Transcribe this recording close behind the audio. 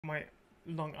My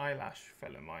long eyelash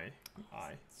fell in my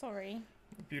eye. Sorry.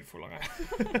 Beautiful long eye.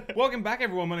 Welcome back,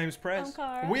 everyone. My name is Prez. I'm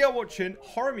Cara. We are watching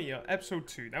Horimiya episode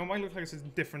 2. Now, it might look like it's a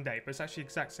different day, but it's actually the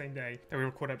exact same day that we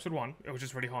recorded episode 1. It was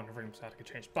just really hot and the room started to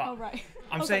get changed. But Oh, right.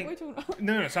 I'm saying, like, what are you talking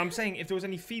no. So I'm saying if there was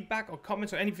any feedback or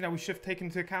comments or anything that we should have taken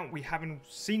into account, we haven't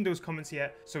seen those comments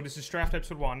yet. So this is straight after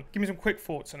episode 1. Give me some quick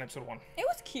thoughts on episode 1. It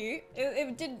was cute.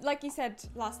 It did, like you said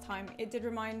last time, it did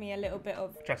remind me a little bit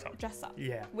of Dress up. Dress Up.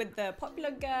 Yeah. With the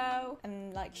popular girl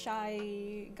and like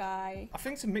shy guy. I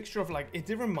think it's a mixture of like, it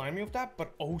did remind me of that,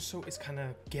 but also it's kind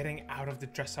of getting out of the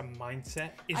dress up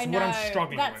mindset is I know, what I'm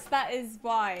struggling with. That is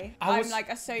why I'm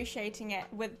like associating it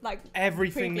with like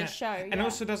everything previous show. And it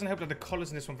also doesn't help that the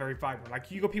colors in this one are very vibrant. Like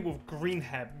you got people with green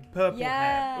hair, purple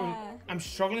hair. I'm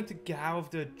struggling to get out of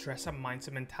the dress up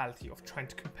mindset mentality of trying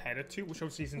to compare the two, which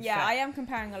obviously isn't fair. I am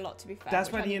comparing a lot, to be fair. That's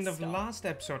by the end of the last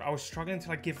episode, I was struggling to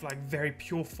like give like very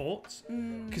pure thoughts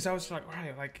because I was like,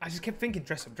 right, like I just kept thinking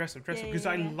dress up because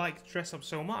I like dress up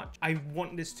so much. I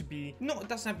want this to be it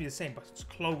doesn't have to be the same, but it's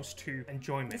close to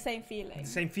enjoyment. The same feeling. The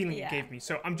same feeling it gave me.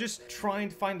 So I'm just trying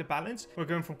to find a balance. We're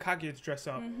going from Kaguya to dress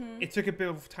up. It took a bit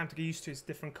of time to get used to its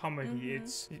different comedy,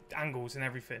 its angles and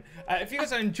everything. If you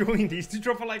guys are enjoying these, do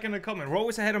drop a like and a comment. We're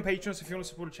always ahead on Patreon, so if you want to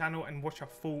support the channel and watch our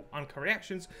full uncut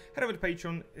reactions, head over to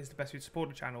Patreon. It's the best way to support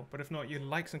the channel. But if not, your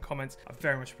likes and comments are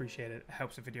very much appreciated. It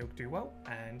helps the video do well.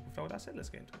 And with all that said, let's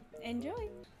get into it. Enjoy.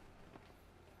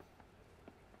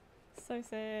 So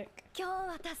sick.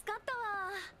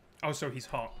 Oh, so he's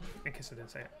hot. In case I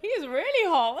didn't say it. He is really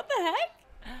hot. What the heck?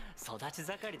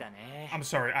 I'm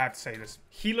sorry, I have to say this.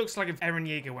 He looks like if Eren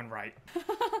Yeager went right.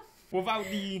 Without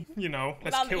the, let's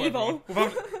without kill the evil.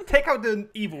 Everyone. Take out the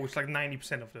evil, which is like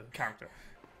 90% of the character.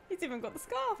 He's even got the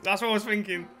scarf. That's what I was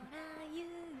thinking.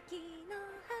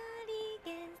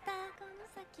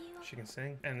 She can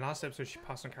sing. And last episode, she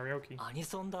passed on karaoke.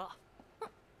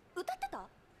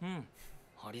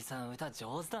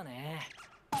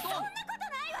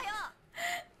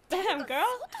 Damn, girl.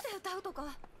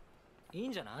 いい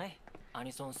んじゃない？ア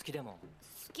ニソン好きでも。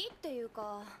好きっていう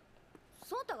か、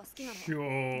ソータが好きなの。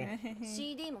Sure.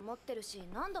 CD も持ってるし、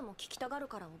何度も聞きたがる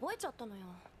から覚えちゃったのよ。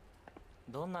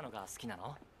どんなのが好きな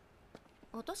の？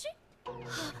私？流行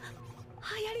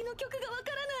りの曲がわ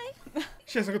からない。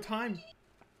She has a good time.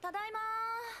 ただいま。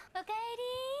おか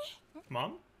えり。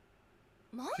Mom?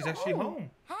 Mom? She's actually home.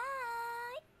 Hi.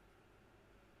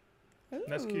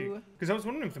 That's cute. Because I was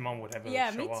wondering if the mom would ever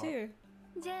Yeah, show me up. too.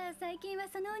 じゃあ最近は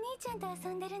そのお兄ちゃんと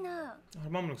遊んでるの。Her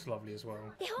mom looks lovely as well.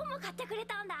 絵本も買ってくれ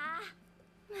たんだ。ま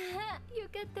あ、よ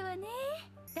かったわね。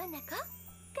どんな子？かっ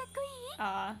こいい？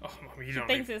 Oh, mom, you don't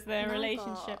thinks need it's their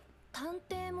relationship. 探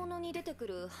偵物に出てく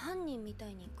る犯人みた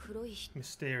いに黒い人。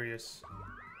 mysterious,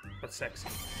 but sexy.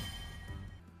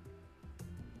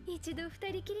 一度二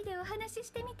人きりでお話しし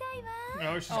てみたい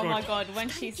わ。 Oh, she's Oh my got... god, when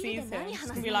she sees him, she's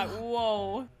gonna be like,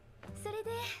 whoa. それ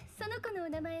で、その子のお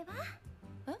名前は？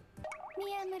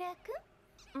宮村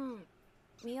くん？うん。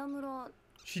宮村。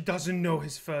 She doesn't know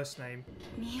his first name.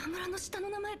 宮村の下の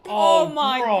名前って。Oh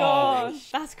my bro.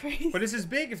 gosh, that's crazy. But this is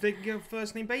big if they can give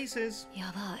first name basis.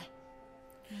 やばい。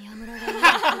宮村がいるよ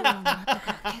うになって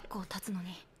から結構経つの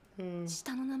に、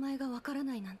下の名前がわから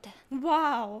ないなんて。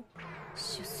Wow.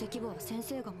 出席簿は先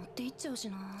生が持って行っちゃうし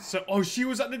な。 So, oh, she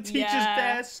was at the teacher's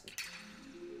desk.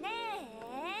 ね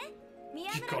え、宮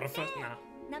She 村 got っ a て first now.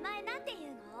 名前なんて言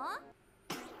うの？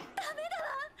ダメだわ。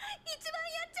一番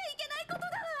やっちゃいけないことだ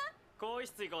わ。更衣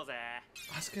室行こうぜ。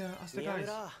Ask the 宮 guys.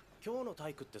 村、今日の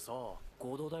体育ってさ、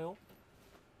合同だよ。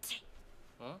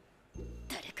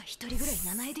誰か一人ぐらい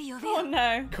名前で呼べ Oh よ。 no.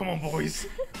 Come on, boys.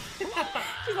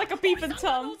 She's like a peeping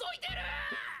Tom.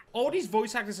 All these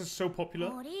voice actors are so popular.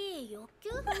 森、欲求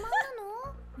不満な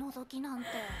の？覗きなんて。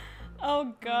 Oh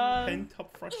god. Pent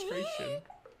up frustration.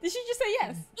 Did she just say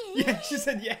yes? Yeah, she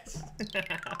said yes.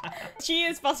 She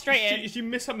is frustrated. she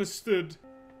misunderstood.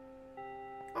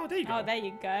 Oh, there you go. Oh, there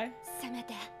you go. せめ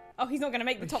て。 Oh, he's not gonna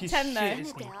make the top He's 10 shit. though.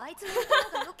 せめてあいつの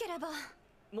心が良ければ。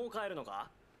もう帰るのか？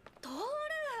ト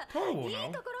Toru ー will ル、いい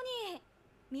know. ところに。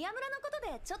宮村のこ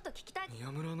とでちょっと聞きたい。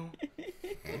宮村の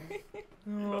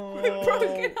Oh.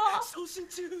 Broken heart. 昇進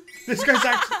中。 This guy's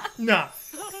actually... Nah.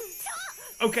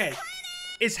 Okay.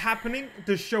 It's happening.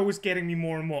 The show is getting me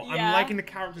more and more. I'm Yeah. liking the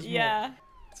characters more. Yeah.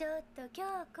 ちょっと京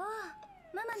子、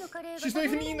ママのカレーが She's not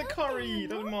even eating the 食べれ curry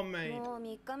る that の the mom made. もう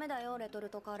3日目だよ、レトル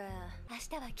トカレー。明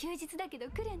日は休日だけど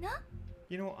来るの？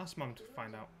 You know what? Ask mom to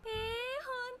find out. 本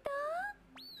当？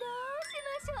どうし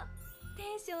ましょう。テ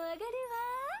ンション上がる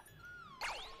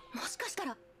わ。もしかした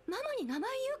らママに名前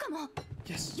言うかも。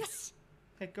 Yes. よし。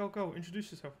 Hey, go.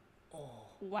 Introduce yourself.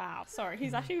 Wow. Sorry,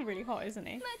 he's actually really hot, isn't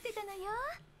he? 待ってたのよ。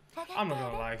I'm not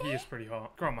gonna lie, he is pretty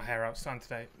hot. Growing my hair out, sun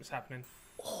today. What's happening?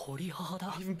 堀母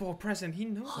だ I even bought a present. He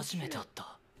knows. 初めて shit. 会っ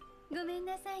た ごめん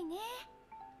なさいね。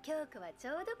京子はち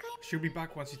ょうど買い She'll be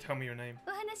back once you tell me your name.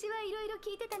 お話はいろいろ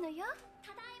聞いてたのよ。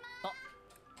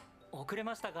遅れ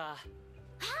ましたが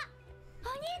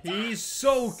He's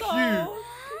so So cute.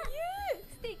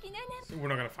 素敵な We're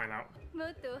not gonna find out. も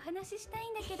っとお話ししたい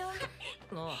んだけど、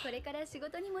あこれから仕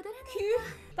事に戻らな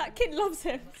い cute. That kid loves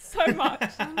him so much.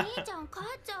 お兄ちゃん帰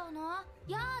っちゃうの？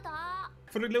やだ。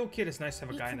 For the little kid, it's nice to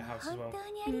have a い guy in つ the も house as 本 well. 当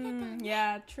にありがとう Mm, ね。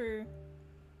 yeah, true.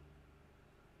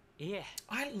 いえ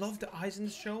I love the eyes in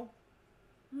the show.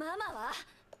 ママは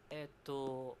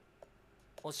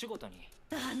お仕事に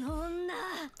あの女、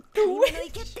買い物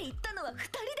行けって言ったのは二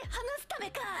人で話すため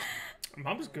か。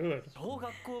 Mum's good. 小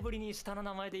学校ぶりに下の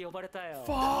名前で呼ばれたよ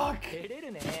Fuck. 照れ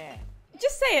るね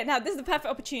Just say it now. This is the perfect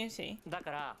opportunity. だ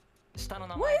から下の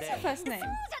名 What 前 is her で first name? じゃな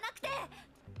くて、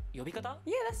呼び方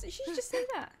Yeah, that's. She should just say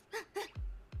that.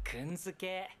 くんづ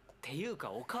けっていうか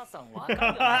お母さんわかる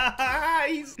よね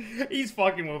he's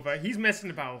fucking with her. He's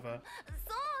messing about with her.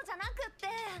 そうじゃなくって、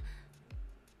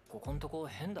ここんとこ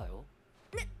変だよ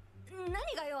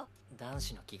何がよ。男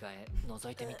子の着替え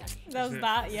覗いてみたり That was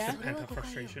that. It's Yeah. just pent up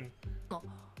frustration.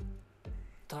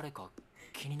 誰か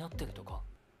気になってるとか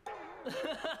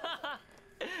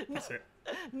That's it.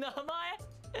 名前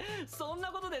そん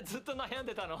なことでずっと悩ん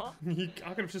でたの I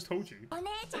could have just told you. お姉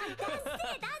ちゃんだって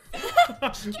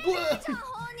What?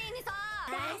 本人にさ。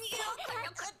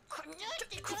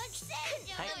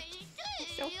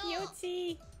So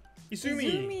cutesy. Izumi.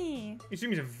 Izumi.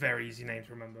 Izumi's a very easy name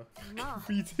to remember. まあ、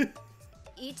 Read it.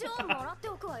 一応もらって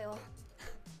おくわよ。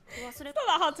忘れ It's not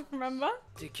that hard to remember,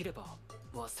 できれば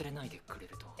忘れないでくれ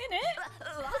ると isn't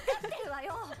it? わかってるわ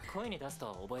よ。声に出す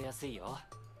と覚えやすいよ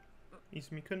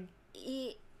Izumi-kun.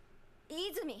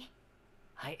 泉。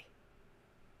はい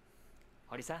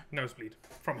堀さん Nosebleed.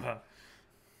 From her.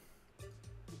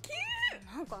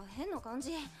 なんか変な感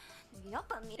じ。やっ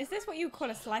ぱ Is this what you call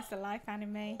a slice of life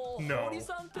anime? No. 堀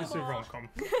さんって This is a ば rom-com.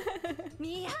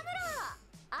 宮村。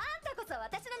あんたこそ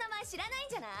私の名前知らないん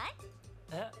じゃない？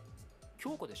え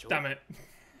京子でしょ Damn it.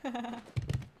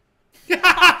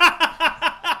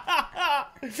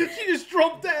 She just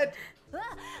dropped dead. 笑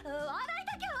い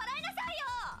たきゃ笑いなさ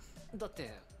いよ。だっ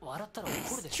て笑ったら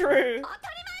怒るでしょ True. 当たり前じ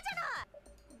ゃ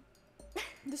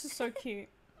ない。 This is so cute.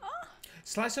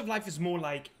 Slice of life is more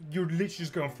like you're literally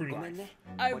just going through ごめ life. んね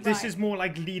Oh, This right. is more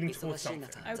like leading 忙 towards しい something.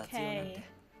 中雑用なん Okay. て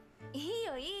いい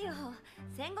よいいよ。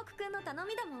戦国くんの頼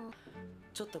みだもん。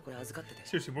ちょっとこれ預かってて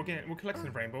Seriously, we're collecting the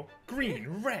rainbow.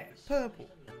 Green, red, purple.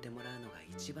 やってもらうのが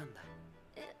一番だ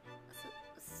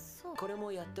そう。これ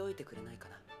もやっておいてくれないか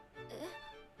な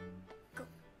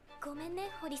ごめんね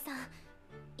堀さん。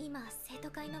今生徒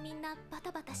会のみんなバ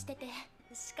タバタしてて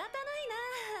仕方ない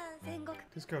な。戦国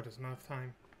This girl doesn't have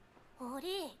time.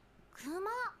 堀熊。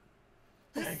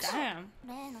 Damn.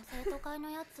 例の生徒会の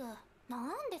やつ。なん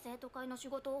で生徒会の仕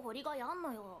事を堀がやん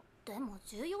のよ。でも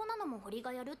重要なのも堀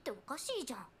がやるっておかしい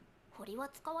じゃん。堀は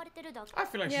使われてるだけ。 I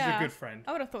feel like she's Yeah. a good friend.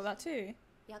 I would have thought that too.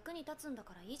 役に立つんだ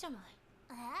からいいじゃな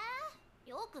い。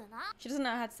よくな。 She doesn't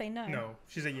know how to say no. No,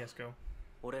 she's a yes girl.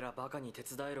 俺らバカに手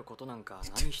伝えることなんか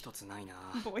何一つないな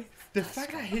Boy. The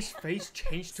fact that his face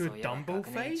changed そ to う a いえば Dumbo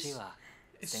学年 face 一は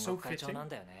is 戦 so 国会長 fitting. なん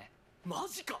だよねマ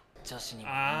ジか女子にも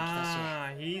人気だし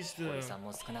Ah, he's 堀 the. さん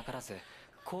も少なからず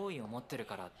好意を持ってる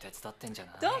から手伝ってんじゃ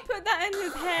ない Don't put that in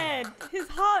his head. His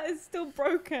heart is still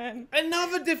broken.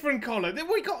 Another different color.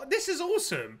 We got. This is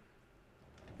awesome.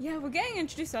 Yeah, we're getting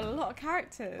introduced to a lot of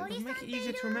characters. It'll make it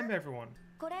easier to remember everyone.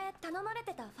 これ頼まれ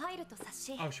てたファイルと冊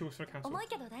子。 Oh, she works for the council. 重い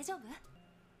けど大丈夫？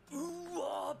う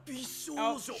わ美少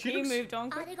Oh, 女 She he looks- moved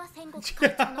on. あれが戦国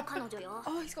会長の彼女よ。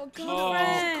 Oh, he's got a カ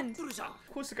girlfriend. ップルじゃん Of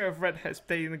course, the guy with red hair is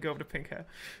dating the girl with the pink hair.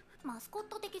 マスコッ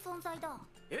ト的存在だ。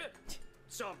え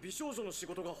じゃあ美少女の仕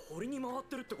事が堀に回っ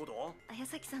てるってこと綾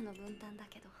崎さんの分担だ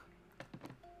けど。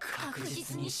確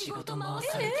実に仕事回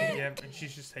されてる Yeah, and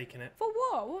she's just taking it. For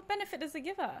what? What benefit does it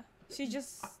give her? She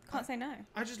just can't say no.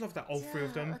 I just love that all じ three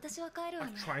of ゃあ them 私は帰るわ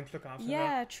are ね。 trying to look after her.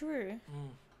 Yeah, true.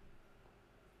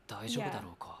 大丈夫だ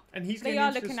ろうか And he's They getting are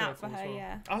into the looking out for circle as her, well.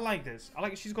 yeah. I like this. I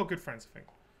like. She's got good friends, I think.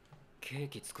 ケー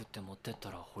キ作って持ってった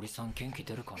ら堀さん元気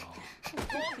出るかな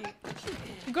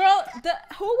Girl, the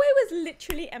hallway was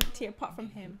literally empty apart from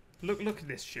him. Look at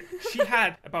this shit. She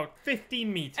had about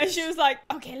 15 meters. And she was like,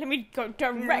 okay, let me go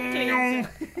directly into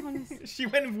it. Honestly. She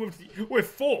went with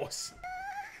force.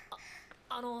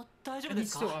 大丈夫 And で he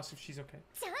す still か asked if she's okay.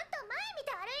 ちゃんと前見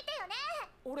て歩いてよね。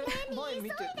俺前見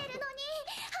て急いでるのに。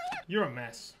 You're a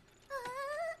mess.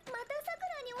 またさく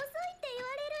らに遅いって言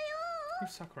われるよ。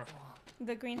 Who's Sakura?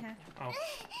 The green hair. Oh.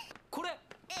 これ多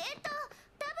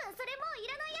分それもうい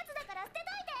らないやつ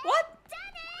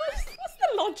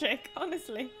trick,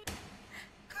 honestly.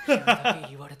 これだけ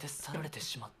言われて去られて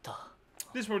しまった。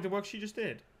 This is probably the work she just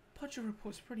did. Budget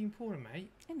report's pretty important, mate.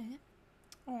 Isn't it?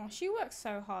 Oh, she works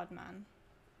so hard, man.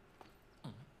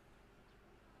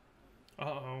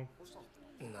 Uh-oh.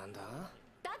 なんだ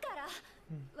だから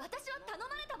私は頼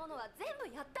まれたものは全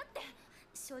部やったって。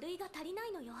書類が足りな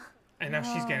いのよ。 And now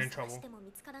she's getting in 探 trouble. しても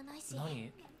見つからないし。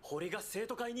何？堀が生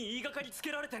徒会に言いがかりつ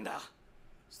けられてんだ。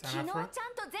 Stand 昨 up 日 for ちゃ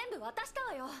it. んと全部渡した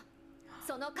わよ。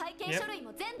その会計書類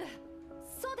も全部。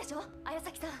そうでしょ、綾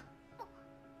崎さん。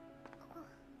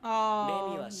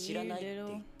 Oh, レミは知ら you ないって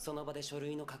little. その場で書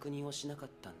類の確認をしなかっ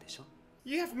たんでしょ。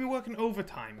 You haven't been working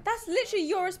overtime. That's literally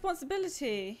your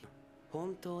responsibility.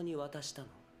 本当に渡したの。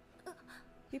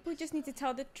 People just need to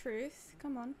tell the truth.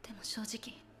 Come on. でも正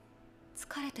直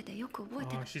疲れててよく覚え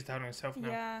て Oh, ない。 she's doubting herself now.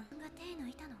 Yeah. が手抜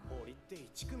いたの。堀って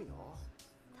1組の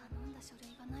頼んだ書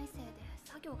類がないせいで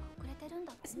作業が遅れてるん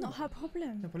だって。 It's not her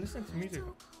problem. No, but listen to music.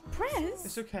 Prez?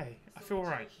 It's okay. I feel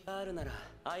alright. あるなら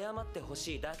謝ってほ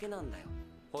しいだけなんだよ。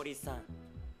堀さん。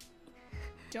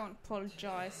 Don't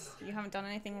apologize. You haven't done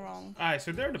anything wrong. Alright,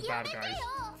 so they're the bad guys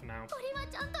for now. 堀は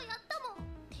ちゃんとやったもん。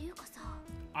っていうかさ、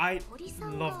 I 堀さ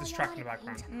んが love this track in the 謝ればいいん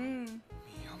background. じゃない？ Mm.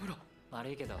 宮村。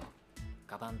悪いけど、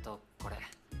カバンとこれ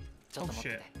ちょっ Oh と持って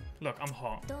shit. て。 Look, I'm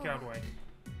hot. Get out of the way.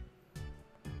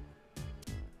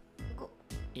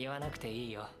 言わなくてい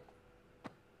いよ。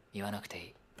言わなくてい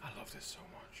い。 I love this so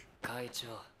much. 会長。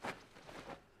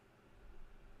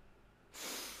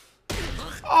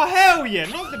 Oh hell yeah!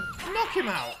 Knock him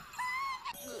out.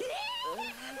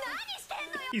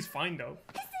 He's fine though.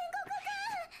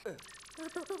 暴力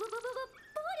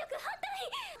反対。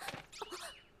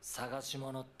探し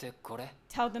物ってこれ？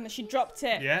 Tell them that she dropped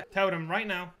it. Yeah, tell them right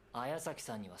now. 綾崎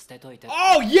さんには捨てといて。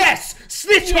 Oh yes!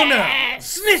 Snitch on her!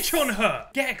 Yes! Snitch on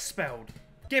her! Get expelled.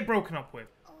 Get broken up with.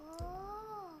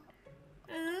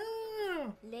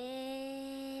 レミ。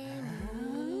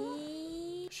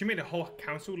 She made the whole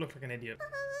council look like an idiot.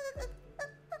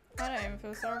 I don't even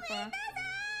feel sorry for her.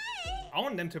 I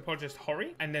want them to apologize to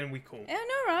Hori, and then we call. Yeah,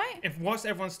 no, right? If whilst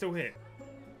everyone's still here.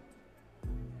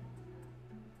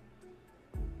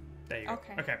 There you go.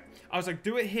 Okay. I was like,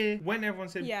 do it here when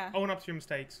everyone's here. Yeah. Own up to your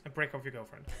mistakes and break off your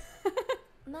girlfriend.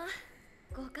 まあ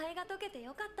誤解が解けて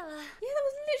よかったわ。 Yeah, that was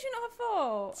literally not her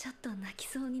fault. ちょっと泣き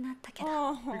そうになったけど。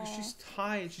 Oh. Because she's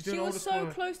tired. She's She doing all was this so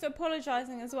work. close to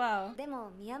apologizing as well. で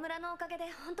も宮村のおかげで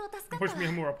本当助かったわ。 Push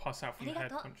Miyamura pass out from the head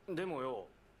punch. でもよ、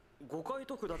誤解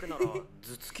解くだけなら頭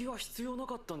突きは必要な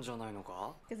かったんじゃないの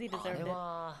か？ Because he あれ deserved it.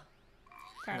 は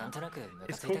Fair なん enough. となくムカ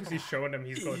It's ついた cool か because ら。 he's showing them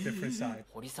he's got a different side.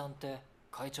 堀さんって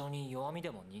会長に弱みで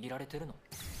も握られてるの？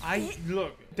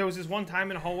 Look, there was this one time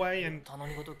in the hallway and 頼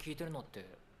み事聞いてるのって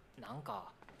なん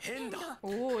か変だ。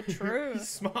 Oh, true. he's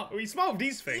smart with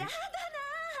these things. やだ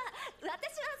な。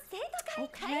私は生徒会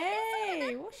会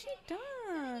Okay, what's she done?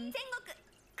 天国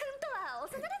くんとは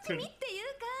幼馴染っていう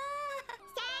か。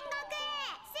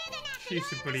She used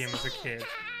to bully him as a kid.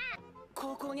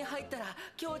 高校に入ったら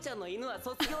京ちゃんの犬は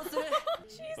卒業する。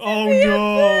 Oh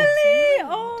no!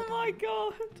 Oh my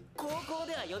god. 高校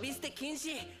では呼び捨て禁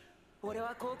止。俺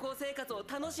は高校生活を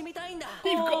楽しみたいんだ。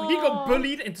 He got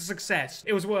bullied into success.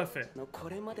 It was worth it. こ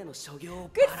れまでの所業を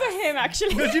Good for him,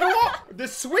 actually. No, do you know what? The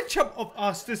switch up of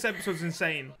us this episode's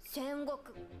insane. 戦国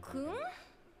くん？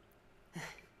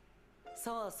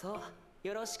そうそう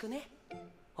よろしくね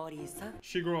堀井さん。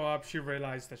 She grew up, she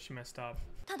realized that she messed up.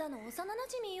 ただの幼馴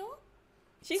染よ。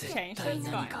 She's 絶 changed, 対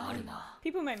that's 何かあ fine. るな。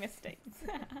 People make mistakes.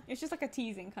 It's just like a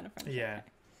teasing kind of friendship. Yeah.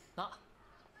 あ、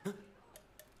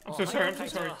 I'm so sorry, I'm so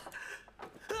sorry.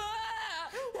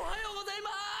 おはようございま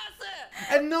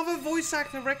す。 Another voice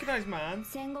actor recognized, man.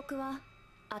 戦国は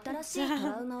新しいト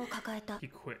ラウマを抱えた。 He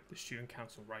quit the student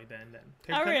council right there and then.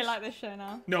 Take I really credits? like this show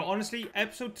now. No, honestly,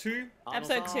 episode 2.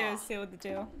 Episode 2 has sealed the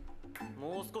deal.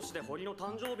 もう少しで堀の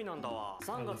誕生日なんだわ。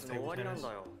3月の終わりなん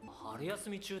だよ。春休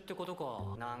み中ってこと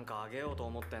か。なんかあげようと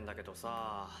思ってんだけど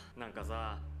さ、なんか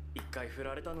さ、一回振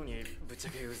られたのにぶっち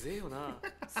ゃけうぜえよな。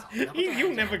そんなことない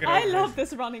You'll じゃん never get I over love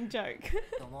this. this running joke.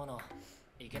 と思うの。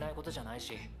いけないことじゃない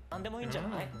し、なんでもいいんじゃ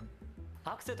ない？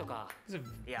アクセとか。 It's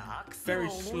a いや、アクセは very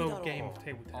重い slow だろ game of う。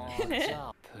 table あ tennis. ーじゃ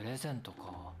あプレゼント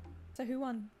か。 So who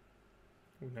won?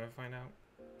 We'll never find out.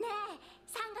 ねえ、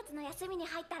3月の休みに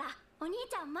入ったらお兄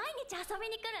ちゃん毎日遊び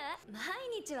に来る？毎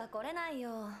日は来れない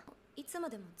よ。いつま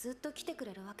でもずっと来てく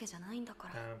れるわけじゃないんだか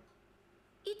ら。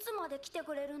いつまで来て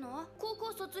くれるの？高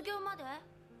校卒業まで？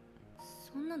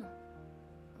そんなの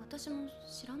私も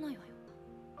知らないわよ。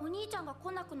お兄ちゃんが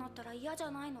来なくなったら嫌じ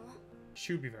ゃないの？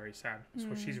 She'll be very sad. That's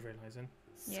what she's realizing.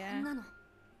 そ Yeah. んなの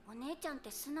お姉ちゃんって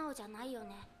素直じゃないよ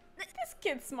ね。 This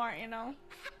kid's smart, you know.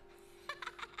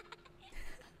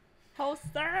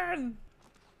 Holston!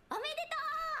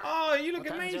 Oh, you look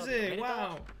amazing.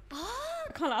 Wow.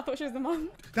 Connor, I thought she was the mum.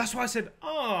 That's why I said,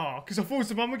 oh, because I thought it was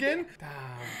the mum again. Damn,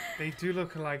 they do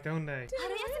look alike, don't they?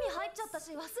 春休み入っちゃった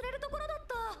し忘れるところだっ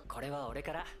た。これは俺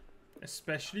から。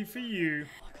 Especially for you.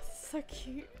 So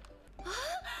cute.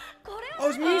 これ Oh,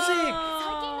 it's music. 最近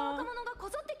の若者がこ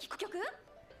ぞって聴く曲？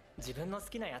自分の好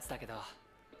きなやつだけど。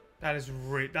That is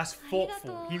that's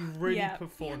thoughtful. He really Yeah. put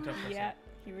thought into that. Yeah,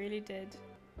 he really did.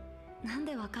 なん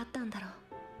でわかったんだろう。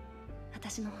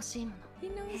私の欲しいもの。 He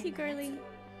knows you, girly.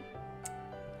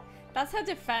 That's her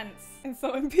defense.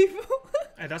 Insulting people.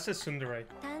 Hey, that's a tsundere.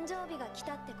 誕生日が来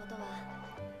たってことは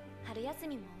春休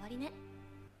みも終わりね。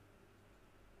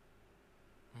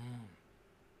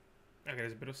Okay,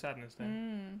 there's a bit of sadness there.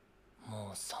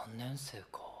 もう3年生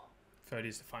か。 30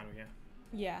 is the final, yeah.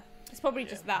 Yeah, it's probably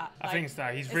just that. I think it's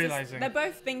that. He's it's realizing. they're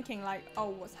both thinking like, oh,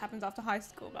 what happens after high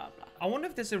school, blah blah. I wonder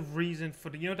if there's a reason for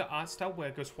the, you know, the art style where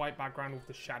it goes white background with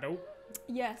the shadow.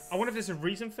 Yes. I wonder if there's a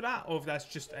reason for that, or if that's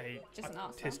just a Just an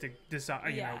art style. artistic design,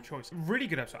 you Yeah. know, choice. Really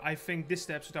good episode. I think this is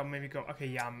the episode that made me go, okay,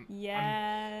 yeah,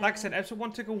 Yeah. like I said, episode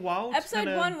 1 took a while. to Episode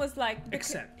kinda 1 was like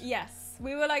accept. Yes,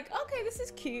 we were like, okay, this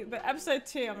is cute, but episode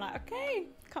 2, I'm like, okay,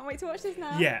 can't wait to watch this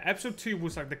now. Yeah, episode 2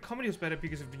 was like the comedy was better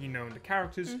because of you know the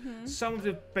characters. Some of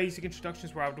the basic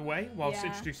introductions were out of the way whilst Yeah.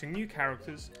 introducing new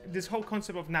characters. This whole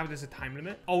concept of now there's a time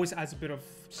limit always adds a bit of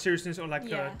seriousness or like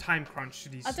Yeah. a time crunch to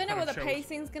these. I don't know kind what of the shows.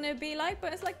 pacing's gonna be like,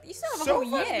 but it's like you still have a So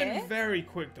whole far, it's year. been very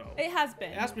quick though. It has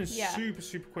been. It has been yeah.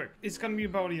 super quick. It's gonna be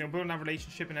about, you know, building that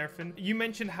relationship and everything. You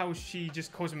mentioned how she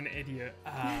just calls him an idiot.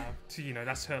 To, you know,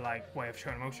 that's her like way of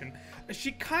showing emotion.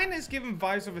 She kind of is given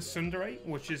vibes of a tsundere,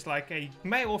 which is like a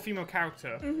male or female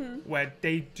character where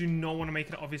they do not want to make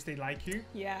it obvious they like you.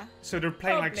 Yeah. So they're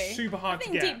playing Probably. like super hard I to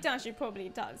think get. deep down she probably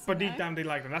does. But you deep know? down they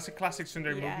like them. That's a classic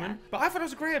tsundere Yeah. movement. But I thought it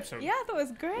was a great episode. Yeah, I thought it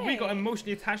was great. We got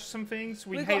emotionally attached to some things.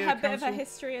 We got hated her the bit of her council.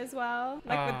 history as well,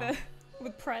 like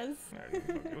with Prez.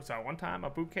 It was that one time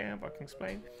at boot camp. I can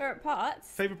explain. Favorite parts.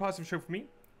 Favorite parts of the show for me: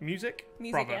 music.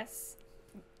 Music, brother. yes.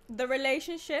 The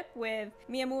relationship with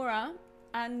Miyamura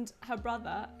and her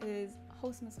brother is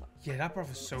wholesome as well. Yeah, that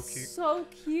brother's so cute. So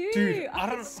cute. Dude, I I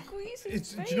could don't- squeeze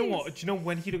his Do you know what? face. Do you know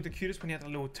when he looked the cutest? When he had that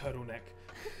little turtleneck.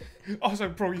 I was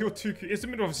like, bro, you're too cute. It's the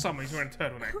middle of summer. He's wearing a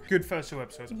turtleneck. Good first 2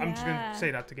 episodes. I'm just Yeah. gonna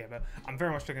say that together. I'm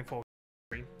very much looking forward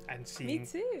to and seeing. Me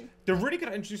too. They're really good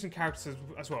at introducing characters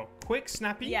as well. Quick,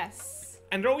 snappy. Yes.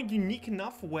 And they're all unique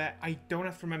enough where I don't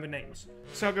have to remember names.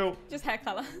 So I go Just hair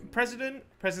color.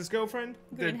 President's girlfriend,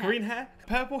 Green the hair. green hair,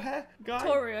 purple hair guy,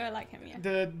 Toru, I like him, yeah.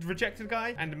 the rejected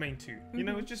guy, and the main 2. You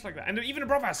know, it's just like that. And even the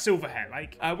brother has silver hair.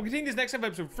 Like, we'll continue this next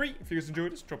episode 3. If you guys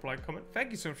enjoyed this, drop a like, comment.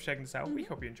 Thank you so much for checking this out. We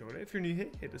hope you enjoyed it. If you're new here,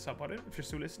 hit the sub button. If you're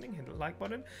still listening, hit the like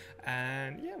button.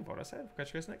 And yeah, with what I said, we'll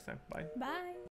catch you guys next time. Bye. Bye.